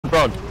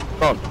Ground.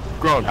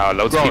 Oh,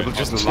 loads of people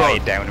just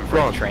lying down in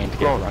front of the train to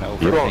get run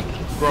over.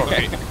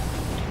 Okay.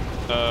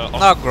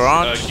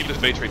 Keep this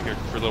bait train here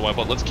for a little while,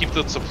 but let's keep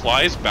the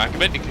supplies back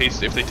of it in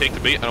case if they take the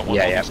bait, I don't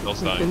want all these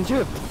spells dying.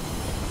 Egypt.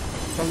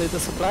 It's only the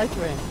supply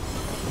train.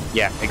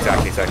 Yeah,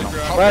 exactly.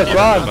 Where's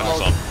Ron?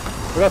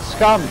 We got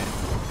scum.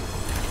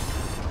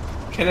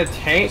 Can a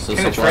train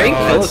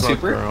kill a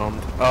super?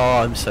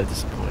 Oh, I'm so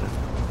disappointed.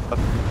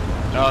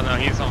 Oh no,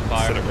 he's on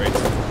fire.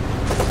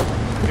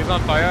 He's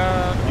on fire.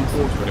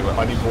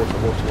 I need water. Do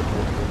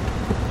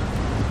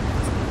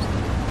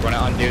you want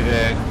to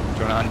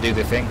undo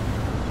the thing?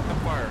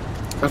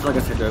 That's like I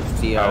said,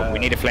 we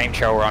need a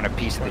flamethrower on a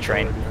piece of the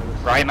train.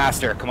 Ryan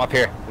Master, come up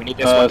here. We need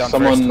this one done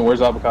someone, first.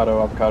 where's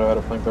Avocado? Avocado had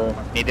a flamethrower.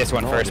 Need this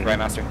one first, Ryan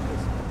Master.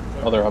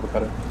 Other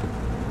Avocado.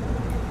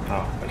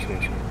 Oh, I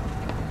see.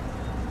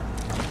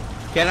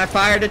 Can I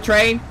fire the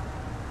train?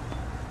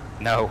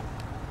 No.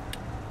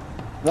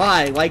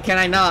 Why? Why can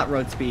I not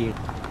road speed?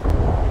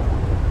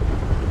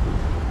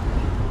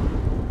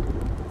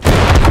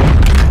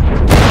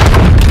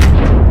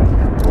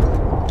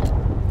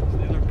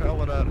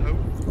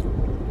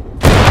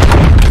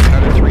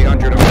 Another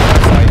 300 on the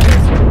side.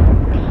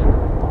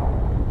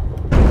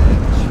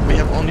 We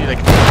have only like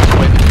 20.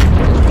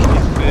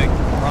 He's big.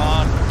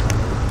 Ron.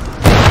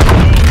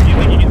 You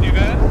think you can do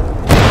that?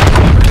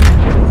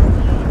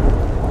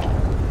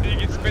 Did you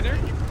get spinner?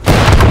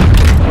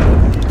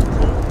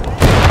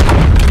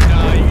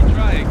 No, you can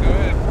try it. Go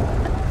ahead.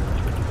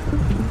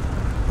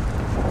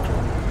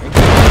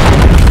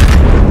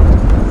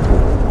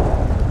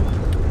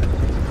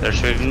 They're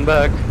shooting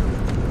back.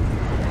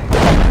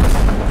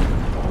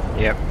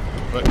 Yep.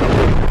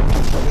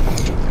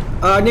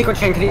 Nico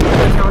Chen, can you do the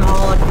town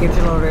hall? I can get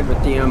you loaded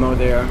with the ammo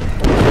there.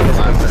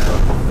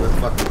 With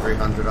fucking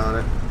 300 on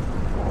it.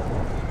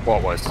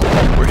 What was?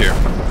 We're here.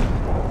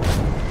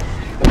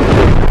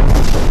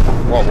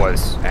 What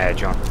was,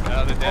 John?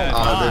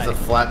 There's a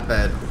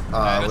flatbed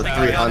with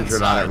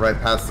 300 on it right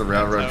past the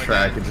railroad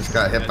track. It just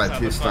got hit by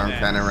 2 storm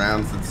cannon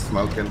rounds. It's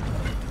smoking.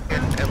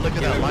 And look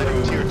at that line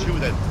of tier 2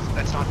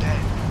 that's not dead.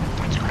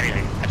 That's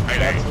crazy.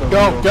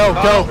 Go!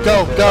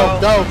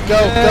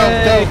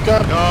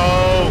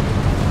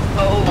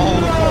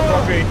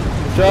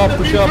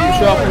 Push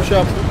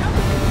up.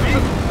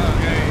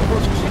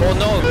 Well,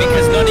 no,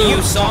 because none of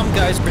you SOM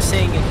guys were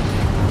saying it.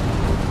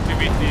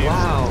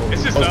 Wow.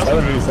 It's just us.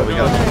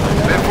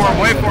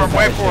 Wait for him.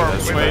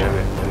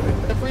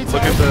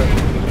 Look at the...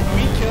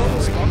 We killed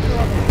this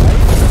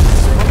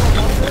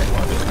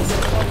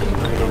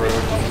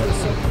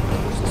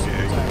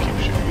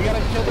We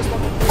gotta kill this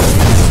one.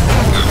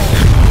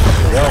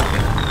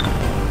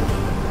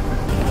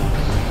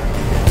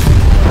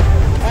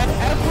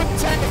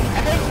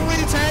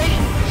 Every tank.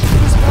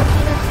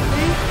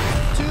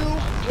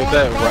 Get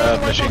that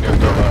machine gun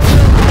go by.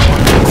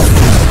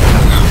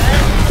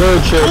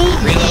 Third ship.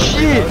 Holy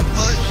shit!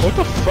 What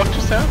the fuck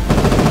just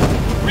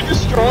happened? We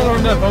just strong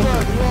on that bunker.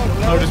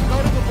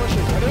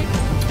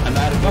 I'm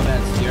out of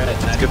defense. You're at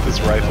Let's get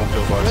this rifle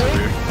pillbox over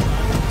here.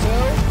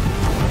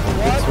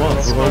 We're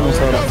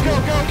almost out of fuel.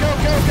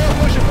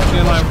 Push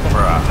it in line.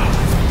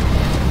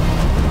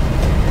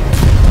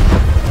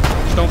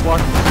 Just don't block.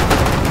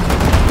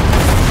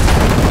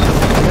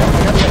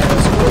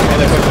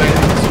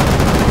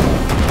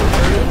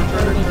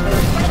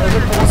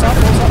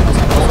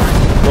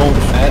 Don't.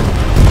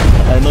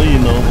 I know you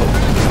know, but...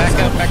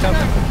 Back up.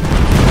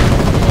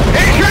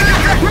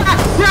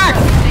 Track!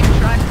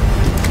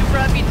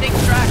 Take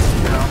track.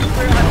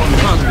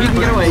 You can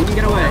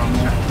get away.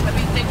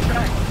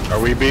 Are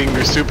we being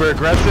super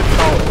aggressive?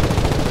 No.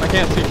 I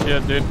can't see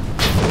shit, dude.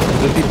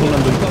 The people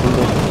on the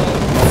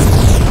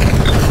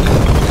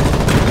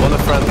One of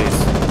the friendlies.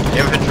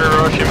 Infantry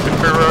rush,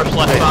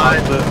 left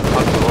side.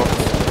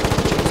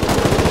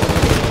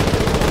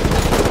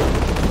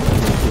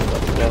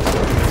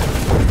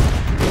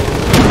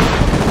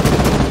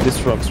 This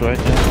rocks, right?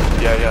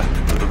 Yeah,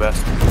 they're the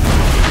best.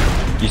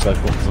 East side,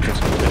 cool. Okay.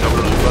 They know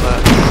we're gonna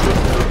shoot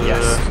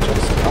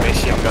the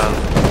machine gun.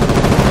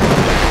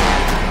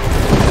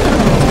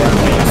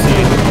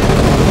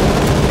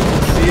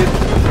 See it?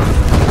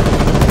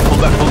 Pull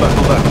back.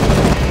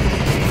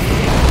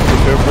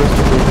 Prepare first,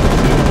 prepare.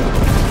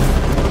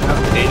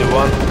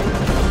 81.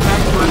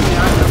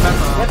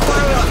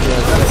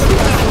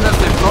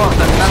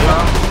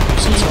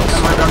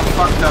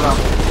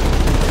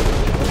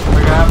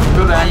 We're gonna have a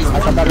good angle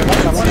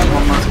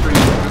on my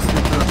screen.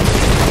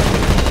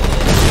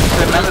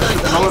 They managed to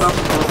blow it up to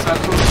the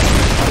center.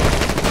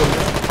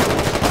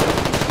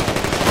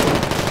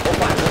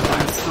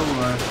 It's still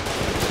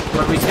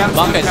but we can't...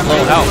 Bunker is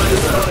slowed out.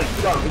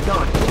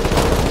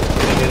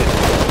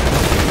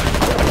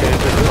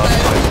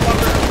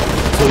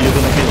 So you're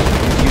gonna get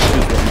used to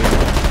it.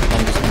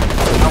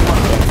 I want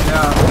to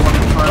try.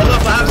 Hold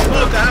up, I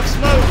have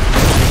smoke!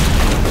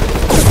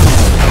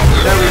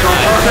 There we go.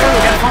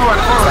 Forward.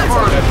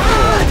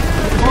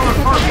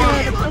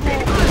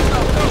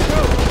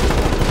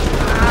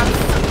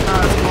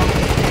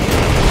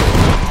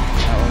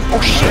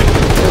 Oh shit,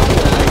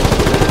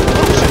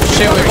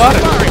 we got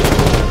it.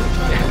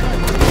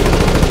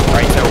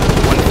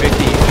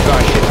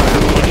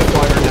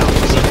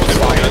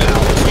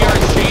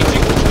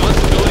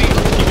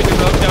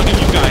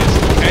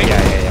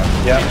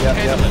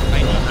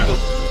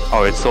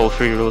 all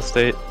free real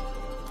estate.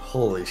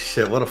 Holy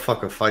shit, what a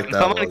fucking fight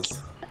that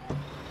was.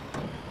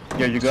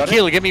 Yeah, you got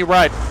Keely, give me a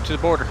ride to the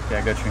border. Yeah,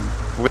 I got you.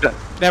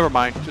 Never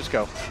mind, just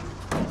go.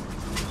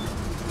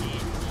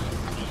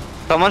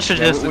 Someone should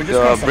just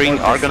bring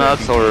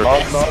Argonauts or...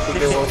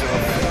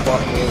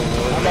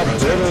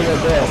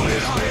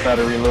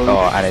 Battery load.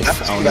 Oh, and it's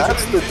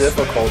That's the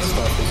difficult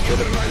stuff. Is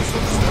good.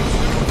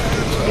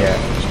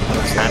 yeah.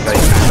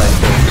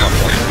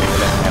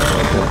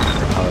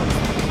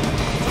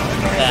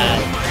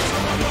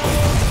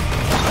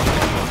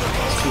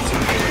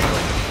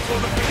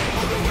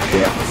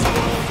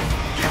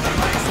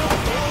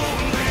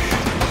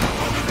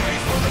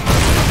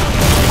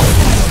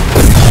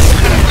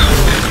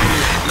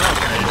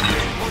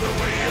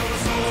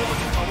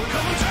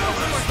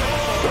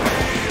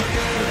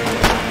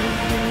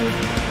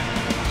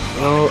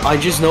 Oh, I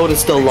just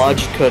noticed the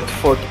logic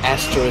for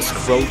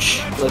asterisk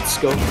roach. Let's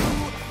go.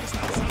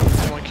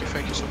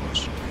 Thank you so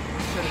much.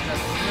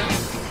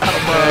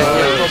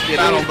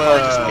 Battle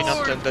bug has been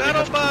up, and then you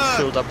have to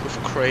fill up with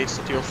crates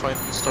that you'll find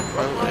in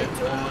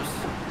stockpile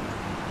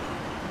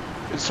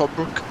in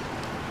Saltbrook.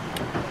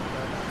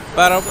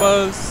 Battle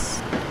buzz.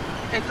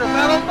 It's a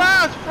battle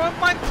bus from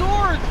my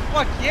sword.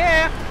 Fuck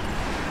yeah.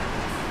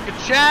 Good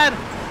Chad.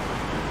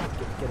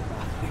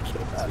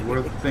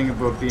 Worst thing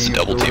about being a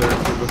double team. builder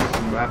is to look at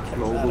the map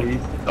globally.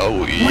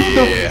 Oh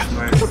yeah.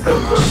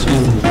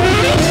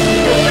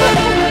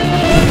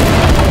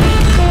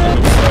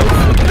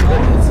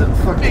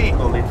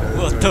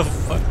 What the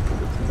fuck?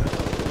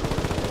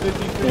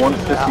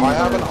 150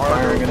 isn't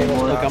firing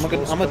anymore. Look, I'm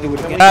gonna do it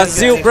again.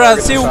 Brazil,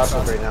 Brazil!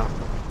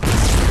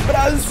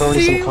 Brazil!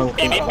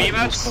 You need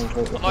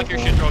BMATs? Unlock your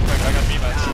shit real quick, I got BMATs.